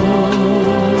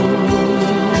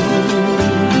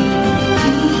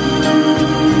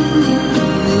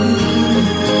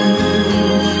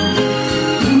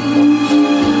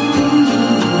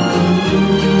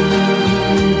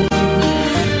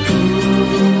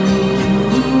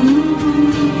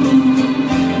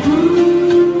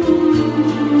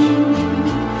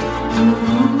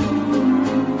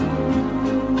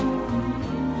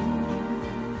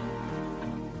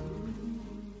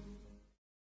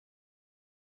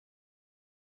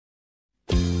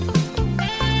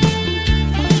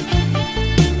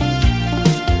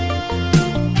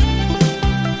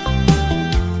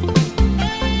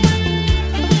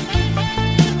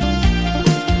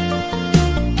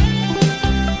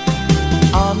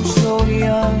 I'm so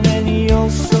young and you're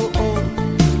so old.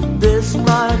 This,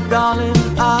 my darling,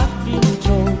 I've been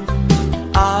told.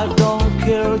 I don't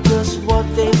care just what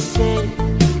they say,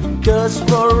 'cause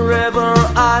forever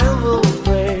I will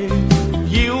pray.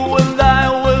 You and I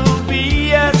will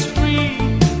be as free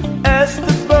as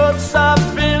the birds up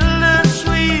in the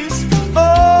trees.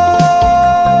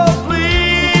 Oh,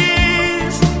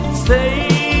 please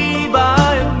stay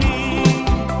by me,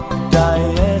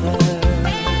 Diana.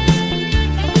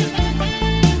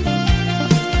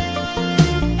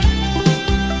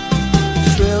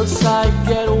 Thrills I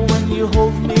get when you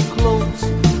hold me close.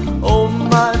 Oh,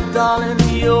 my darling,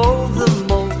 you're the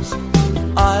most.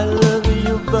 I love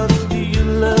you, but do you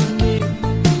love me?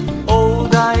 Oh,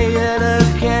 Diana,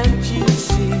 can't you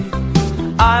see?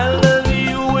 I love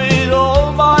you with all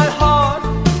my heart,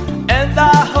 and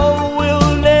I hope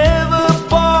we'll never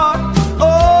part.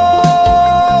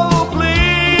 Oh,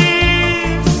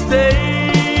 please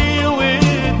stay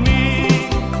with me,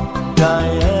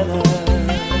 Diana.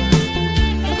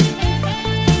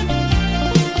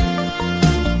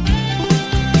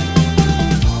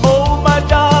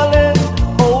 Darling,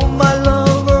 oh my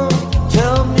lover,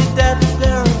 tell me that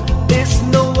there is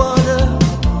no other.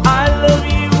 I love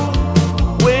you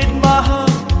with my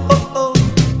heart. Oh oh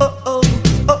oh oh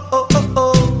oh oh oh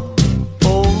oh.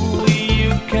 Only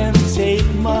you can take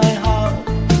my heart.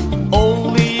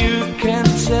 Only you can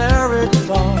tear it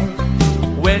apart.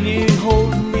 When you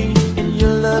hold me in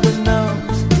your loving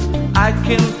arms,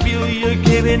 can feel you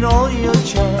giving all your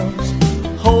charms.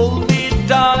 Hold me,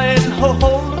 darling,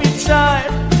 hold me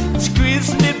tight.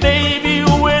 Squeeze me, baby,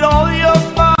 with all your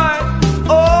might.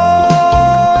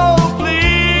 Oh,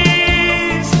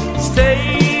 please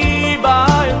stay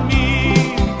by me,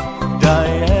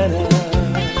 Diana.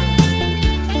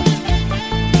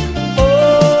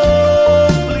 Oh,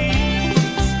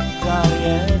 please,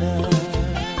 Diana.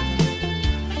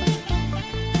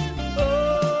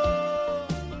 Oh,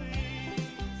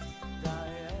 please,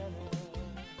 Diana.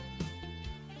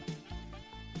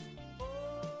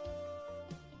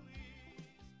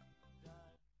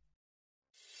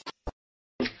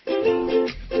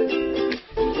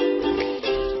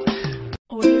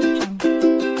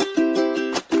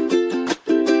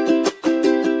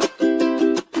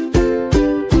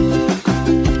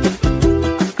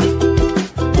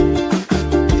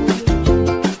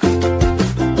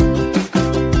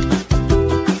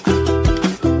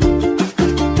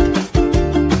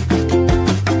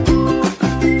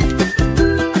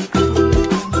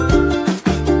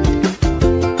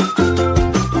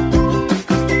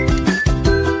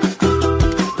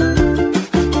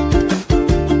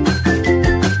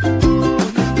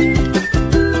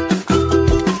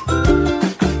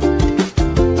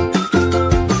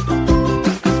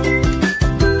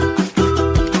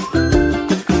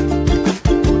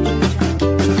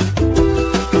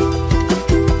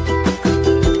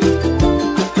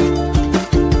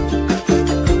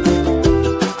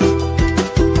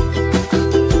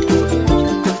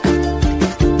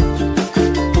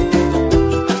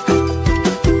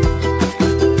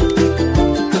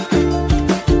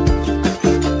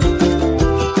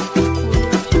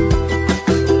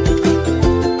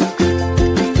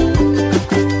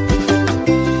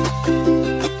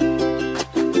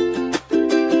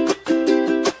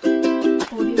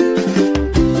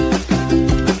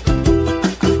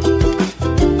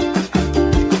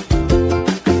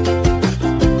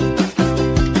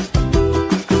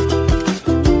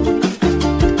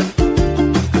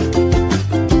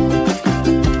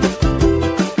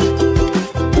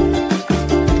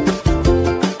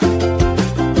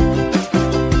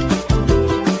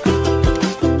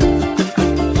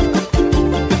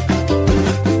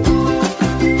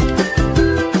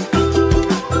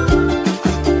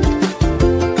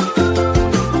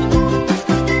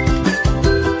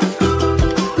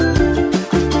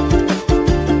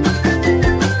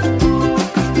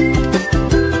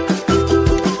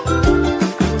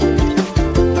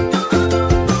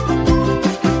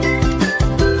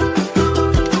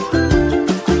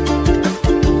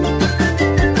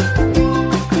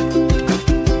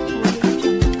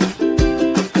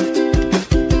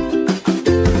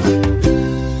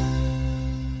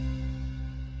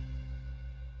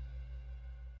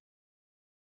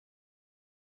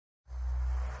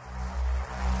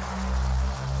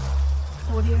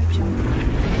 Audio Jungle.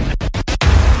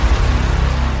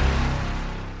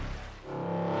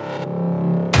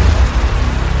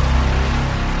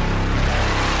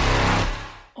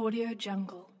 Audio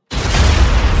Jungle.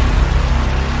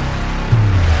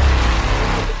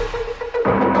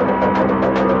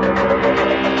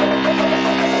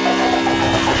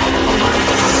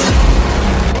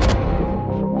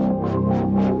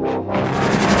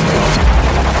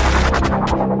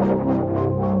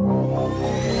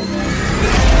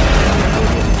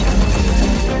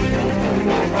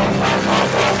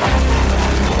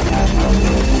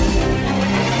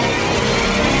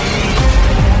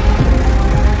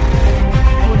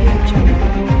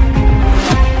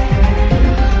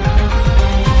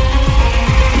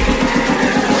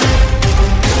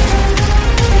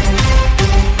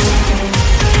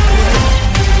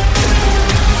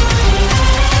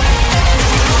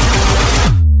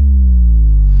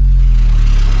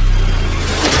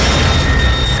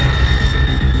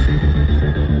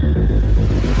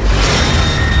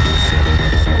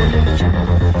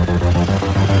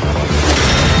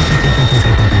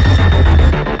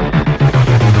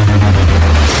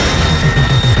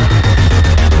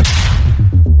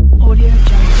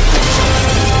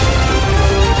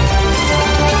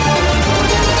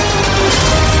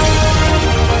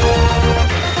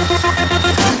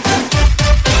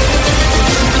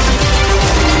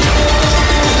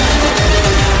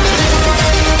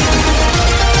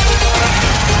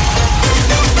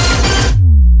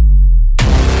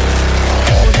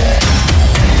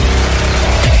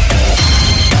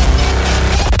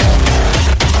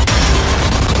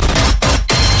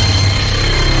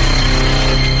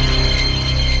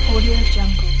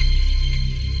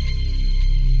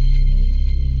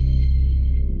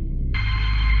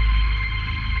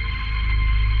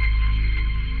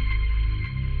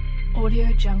 Audio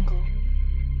Jungle.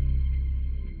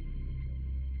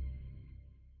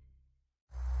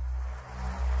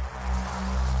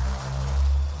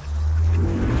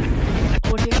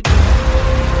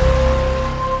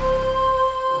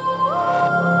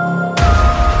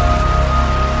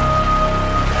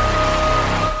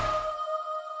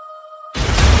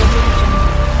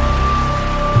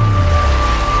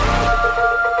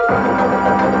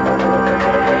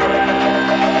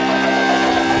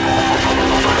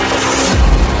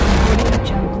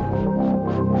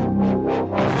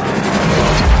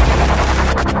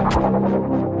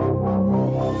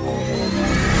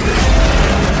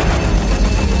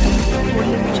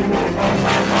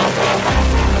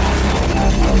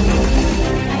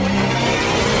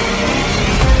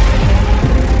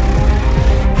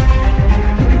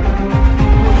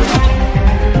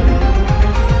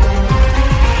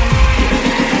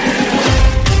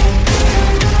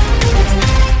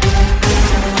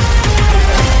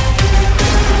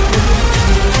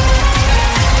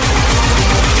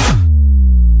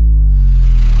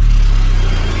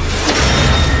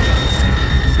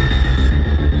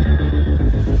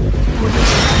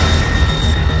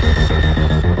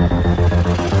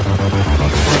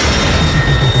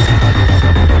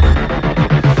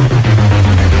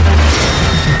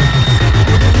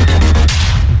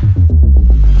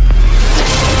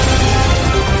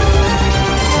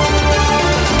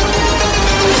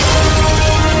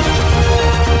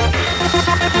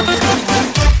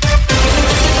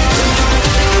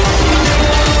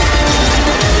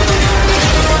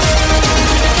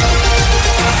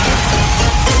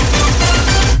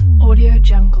 Audio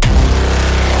Jungle.